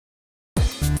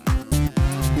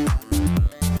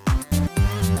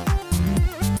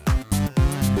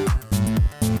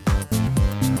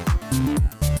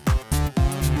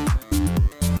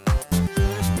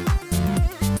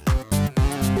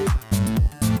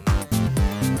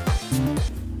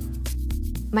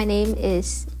My name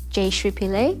is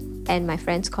Jayasree and my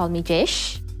friends call me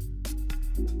Jaysh.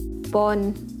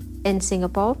 Born in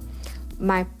Singapore.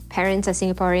 My parents are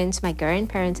Singaporeans, my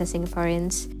grandparents are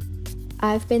Singaporeans.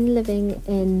 I've been living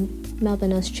in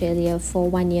Melbourne, Australia for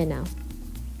 1 year now.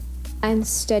 I'm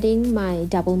studying my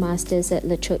double masters at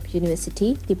La Trobe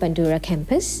University, the Bandura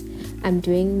campus. I'm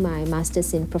doing my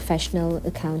masters in professional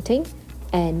accounting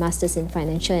and masters in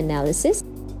financial analysis.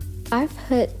 I've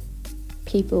heard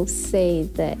people say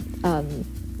that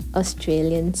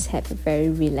Australians have a very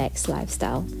relaxed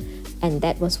lifestyle, and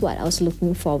that was what I was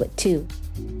looking forward to.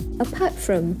 Apart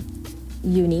from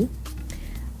uni,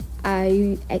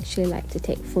 I actually like to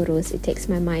take photos. It takes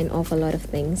my mind off a lot of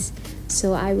things.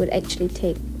 So I would actually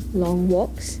take long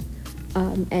walks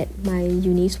at my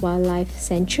uni's wildlife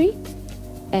sanctuary,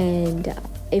 and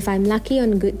if I'm lucky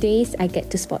on good days, I get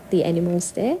to spot the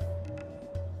animals there.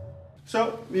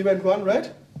 So we went one, right?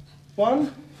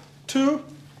 1, 2,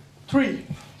 3.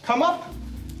 Come up,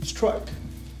 strike.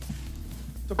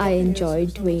 I enjoy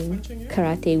doing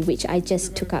karate, which I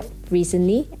just took up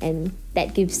recently, and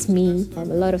that gives me a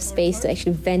lot of space to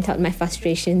actually vent out my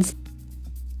frustrations.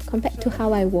 Compared to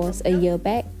how I was a year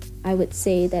back, I would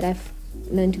say that I've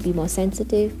learned to be more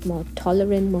sensitive, more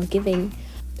tolerant, more giving.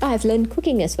 I've learned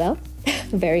cooking as well,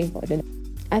 very important.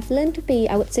 I've learned to be,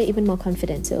 I would say, even more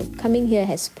confident. So coming here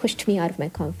has pushed me out of my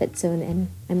comfort zone, and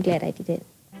I'm glad I did it.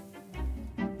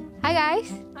 Hi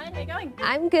guys. Hi, how you going?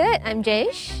 I'm good. I'm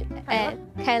Jaysh.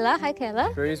 Kayla. Hi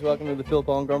Kayla. Chris, welcome to the Phillip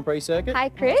Grand Prix circuit. Hi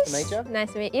Chris. Nice to meet you.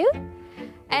 Nice to meet you.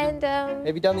 And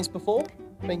have you done this before?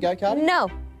 Been go-karting? No,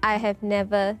 I have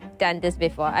never done this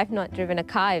before. I've not driven a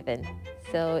car even.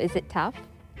 So is it tough?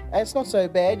 It's not so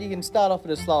bad. You can start off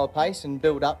at a slower pace and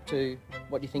build up to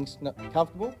what you think's not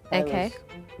comfortable. Okay.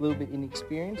 A little bit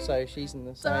inexperienced, so she's in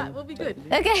the same. Alright, we'll be good.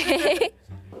 Okay.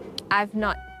 I've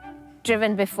not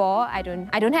driven before. I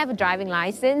don't have a driving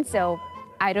license, so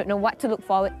I don't know what to look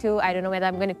forward to. I don't know whether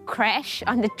I'm going to crash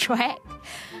on the track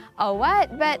or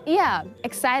what. But yeah,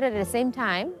 excited at the same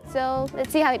time. So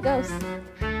let's see how it goes.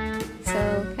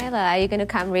 So Kayla, are you going to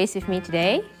come race with me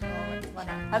today? Why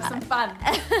not? Have some fun.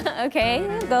 Okay,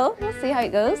 we'll go. We'll see how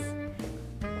it goes.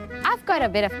 I've got a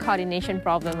bit of coordination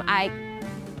problem. I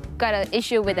got an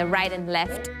issue with the right and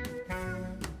left.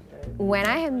 When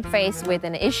I am faced with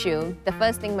an issue, the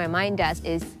first thing my mind does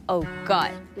is, oh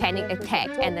God, panic attack.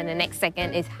 And then the next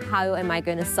second is, how am I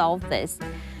going to solve this?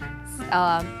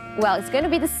 Well, it's going to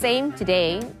be the same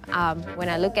today. When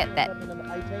I look at that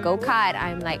go-kart,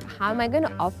 I'm like, how am I going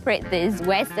to operate this?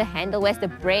 Where's the handle? Where's the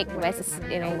brake? Where's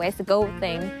the, where's the go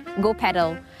thing? Go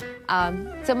pedal.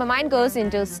 So my mind goes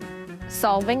into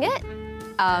solving it.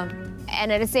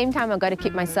 And at the same time, I've got to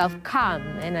keep myself calm.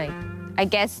 And I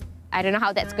guess, I don't know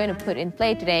how that's going to put in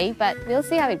play today, but we'll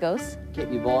see how it goes.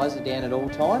 Keep your visor down at all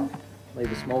time. Leave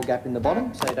a small gap in the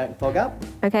bottom so you don't fog up.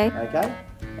 Okay. Okay.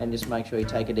 And just make sure you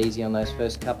take it easy on those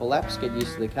first couple laps. Get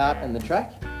used to the kart and the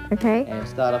track. Okay. And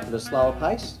start off at a slower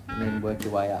pace and then work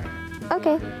your way up.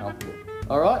 Okay.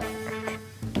 All right.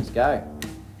 Let's go.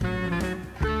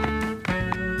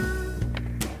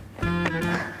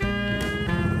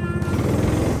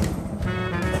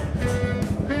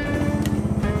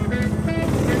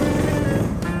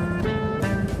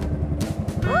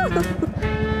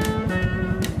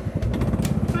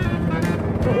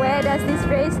 Where does this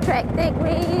racetrack take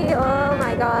me? Oh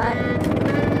my God.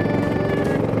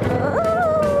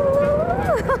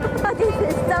 Oh, this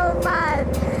is so fun.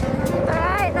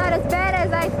 Alright, not as bad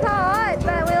as I thought,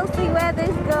 but we'll see where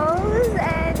this goes.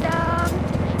 And,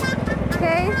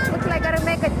 okay, looks like I gotta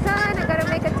make a turn. I gotta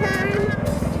make a turn.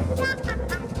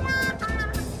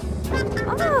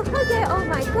 Oh, okay, oh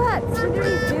my God, scenery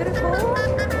is beautiful.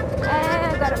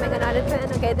 And I gotta make another turn.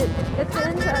 Okay, the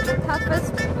turns are the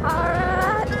toughest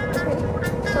part. Okay,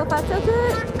 so far so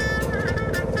good.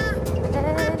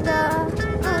 And oh,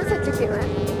 it's a tricky one.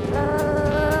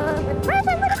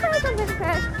 I'm gonna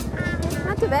crash.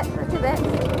 Not too bad, not too bad.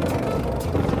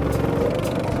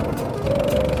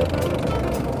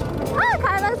 Ah,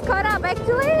 Kyla's caught up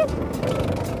actually.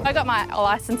 I got my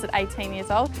licence at 18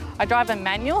 years old. I drive a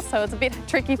manual, so it's a bit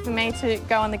tricky for me to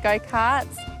go on the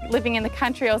go-karts. Living in the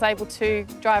country, I was able to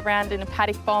drive around in a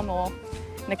paddock bomb or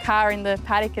in a car in the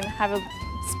paddock and have a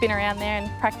spin around there and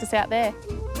practice out there.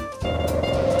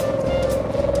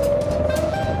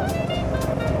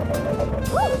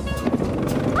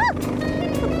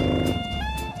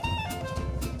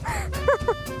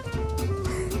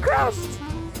 Crashed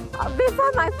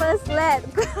before my first lap.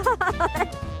 God.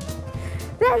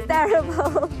 That's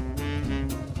terrible.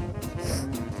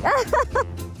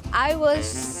 I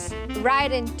was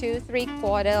right into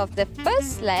 3/4 of the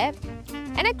first lap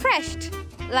and I crashed.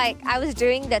 Like, I was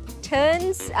doing the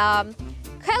turns.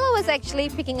 Kyla was actually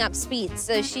picking up speed,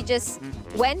 so she just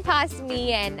went past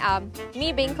me, and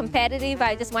me being competitive,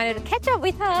 I just wanted to catch up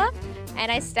with her,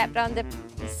 and I stepped on the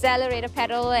accelerator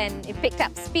pedal and it picked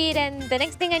up speed, and the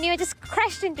next thing I knew, I just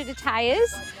crashed into the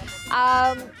tires.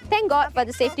 Thank God for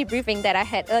the safety briefing that I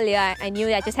had earlier. I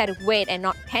knew I just had to wait and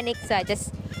not panic, so I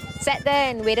just sat there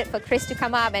and waited for Chris to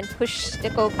come up and push the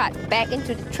go-kart back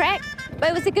into the track. But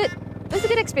it was a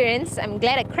good experience. I'm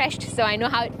glad I crashed, so I know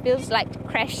how it feels like to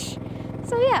crash.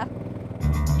 So yeah.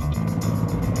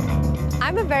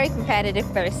 I'm a very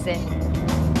competitive person.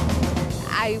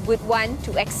 I would want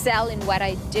to excel in what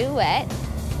I do at.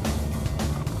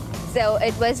 So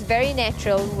it was very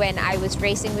natural when I was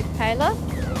racing with Kyla.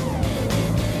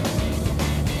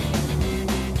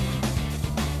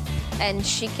 And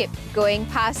she kept going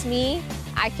past me.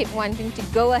 I kept wanting to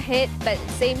go ahead, but at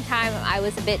the same time, I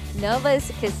was a bit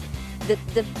nervous because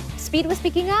the speed was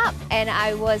picking up, and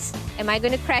I was, am I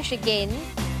going to crash again?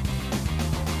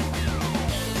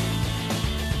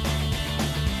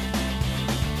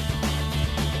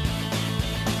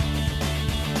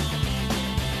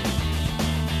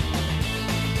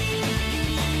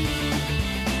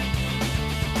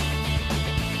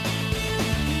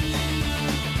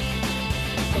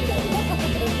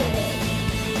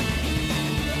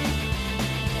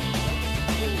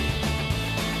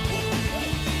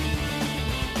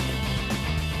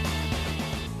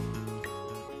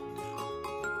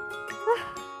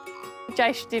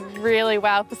 Jaysh did really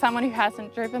well for someone who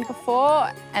hasn't driven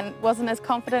before and wasn't as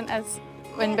confident as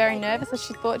when very nervous as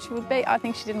she thought she would be. I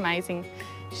think she did amazing.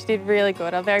 She did really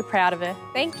good. I'm very proud of her.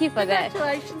 Thank you for that.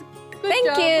 Congratulations. Thank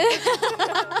you.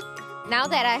 Now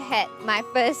that I had my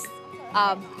first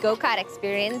go-kart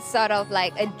experience, sort of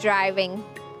like a driving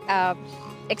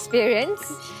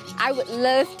experience, I would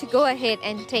love to go ahead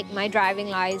and take my driving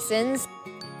license,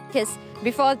 because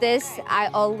before this, I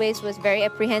always was very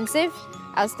apprehensive.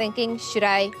 I was thinking, should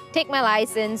I take my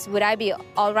license? Would I be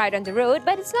all right on the road?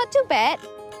 But it's not too bad.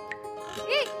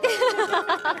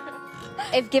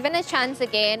 If given a chance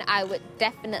again, I would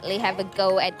definitely have a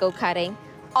go at go-karting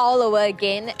all over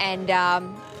again. And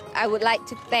I would like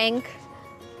to thank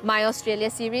My Australia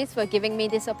series for giving me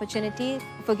this opportunity,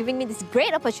 for giving me this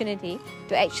great opportunity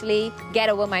to actually get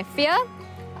over my fear,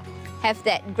 have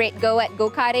that great go at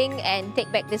go-karting, and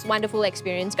take back this wonderful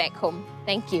experience back home.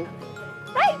 Thank you.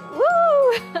 Right, woo!